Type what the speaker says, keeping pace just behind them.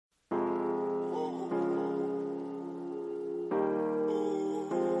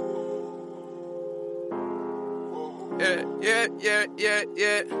Yeah.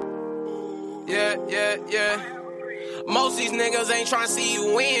 Most these niggas ain't tryna see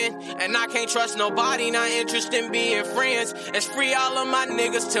you win, and I can't trust nobody, not interested in being friends. It's free all of my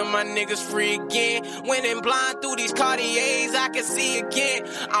niggas till my niggas free again. When in blind through these Cartiers, I can see again.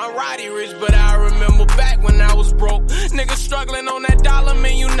 I'm Roddy Ricch, but I remember back when I was broke. Niggas struggling on that dollar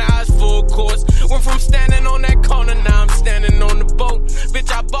menu, now it's full course. Went from standing on that corner, now I'm standing on the boat.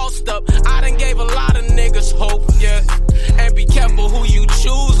 Bitch, I bossed up, I done gave a lot of niggas hope, yeah. And be careful who you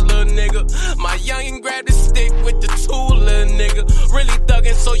choose, little nigga. My youngin' grabbed the stick with the tool, little nigga. Really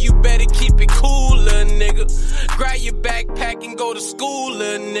thuggin', so you better keep it cool, little nigga. Grab your backpack and go to school,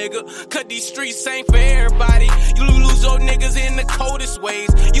 little nigga. Cause these streets ain't for everybody. You lose your niggas in the coldest ways.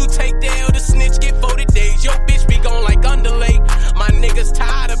 You take the L to snitch, get 40 days. Your bitch be gone like underlay. My niggas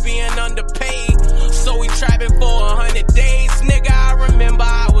tired of being underpaid, so we trapping for 100 days. Nigga, I remember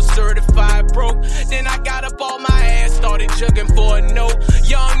I was certified broke. Then I got up on my ass, started jugging for a note.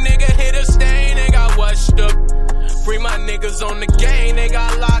 Young nigga hit a stain and got washed up. Free my niggas on the game, they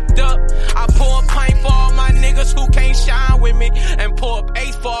got locked up. I pour a pint for all my niggas who can't shine with me, and pour up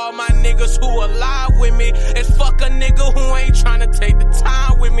ace for all my niggas who alive with me. And fuck a nigga who ain't tryna take the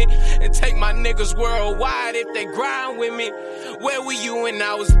time with me, and take my niggas worldwide if they grind with me. Where were you when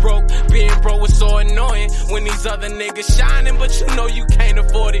I was broke? Being broke was so annoying when these other niggas shining, but you know you can't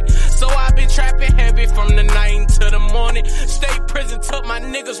afford it. So I've been trapping heavy from the night until the morning. State prison took my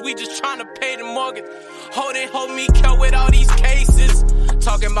niggas, we just tryna pay the mortgage. Hold me kill with all these cases.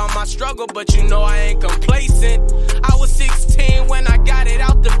 Talking about my struggle, but you know I ain't complacent. I was 16 when I got it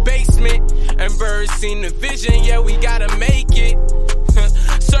out the basement, and birds seen the vision, yeah, we gotta make it.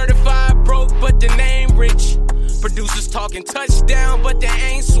 Certified broke, but the name rich. Producers talking touchdown, but they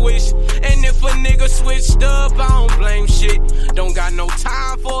ain't switched. And if a nigga switched up, I don't blame shit. Don't got no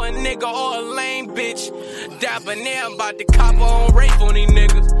time for a nigga or a lame bitch. Debonair, I'm about to cop on rape on these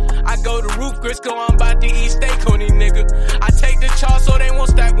niggas. I go to Roof Crisco, I'm about to eat steak on these niggas. I take the charge so they won't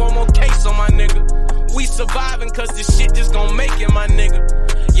stack one more case on my nigga. We surviving cause this shit just gon' make it, my